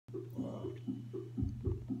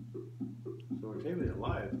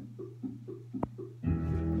live.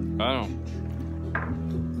 I don't.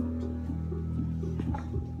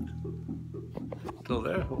 Still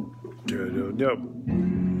there? Nope.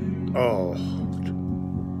 Oh.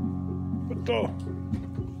 What the?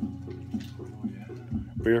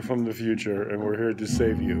 We're from the future, and we're here to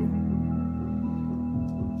save you.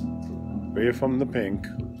 We're from the Pink,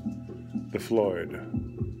 the Floyd.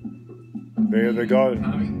 They are the god.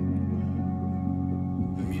 Tommy,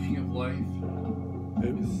 the meaning of life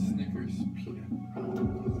is Snickers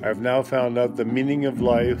peanut. I've now found out the meaning of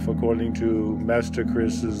life, according to Master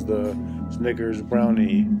Chris, is the Snickers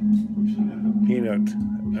brownie peanut.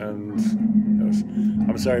 And yes,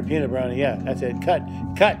 I'm sorry, peanut brownie. Yeah, that's it. Cut.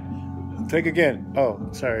 Take again. Oh,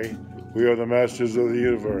 sorry. We are the masters of the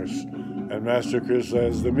universe. And Master Chris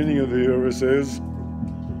says the meaning of the universe is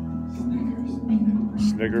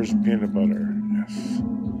Snickers peanut butter. Yes.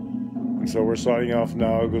 And so we're signing off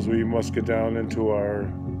now because we must get down into our.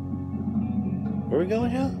 Where are we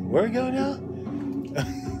going now?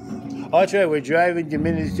 Oh, that's right. We're driving to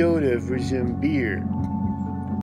Minnesota for some beer.